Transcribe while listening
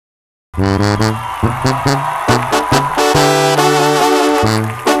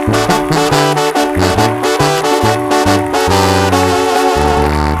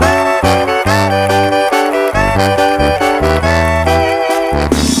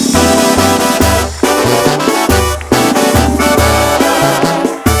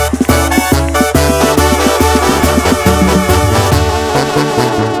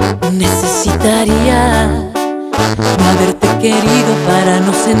Necesitaría no haberte querido para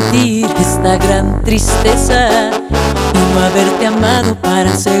no sentir esta gran tristeza y no haberte amado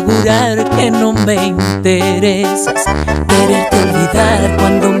para asegurar que no me interesas. Quererte olvidar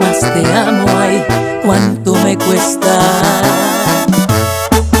cuando más te amo, ay, cuánto me cuesta.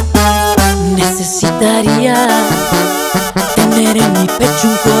 Necesitaría tener en mi pecho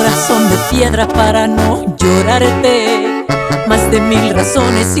un corazón de piedra para no llorarte, más de 1000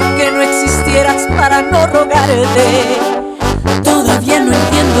 razones y que no existieras para no rogarte. Todavía no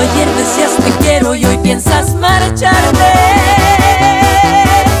entiendo, ayer decías te quiero y hoy piensas marcharte.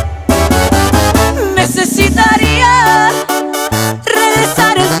 Necesitaría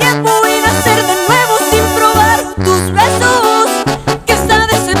regresar el tiempo y nacer de nuevo sin probar tus besos, que esta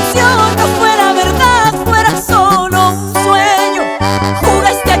decepción no fuera verdad, fuera solo un sueño.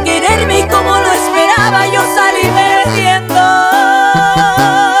 Jugaste a quererme y como lo esperaba yo salí perdiendo.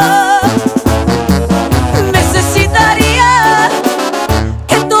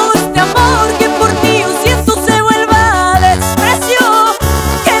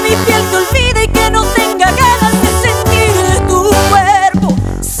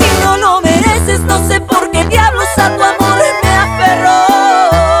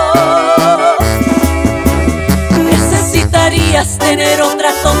 Tener otra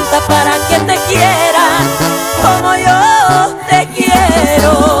tonta para que te quiera como yo te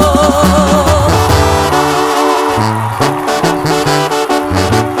quiero.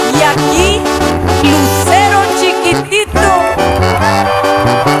 Y aquí, Lucero chiquitito.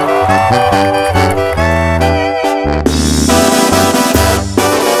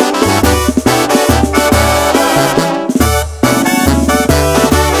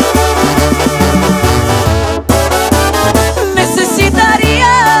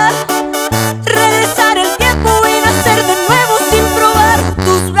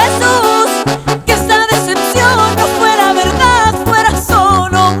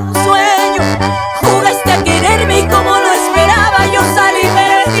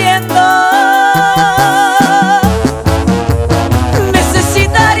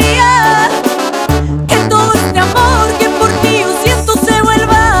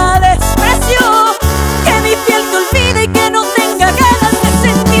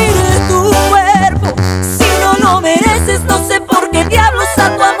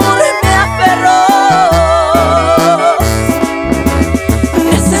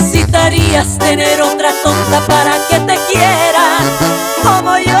 Tener otra tonta para que te quiera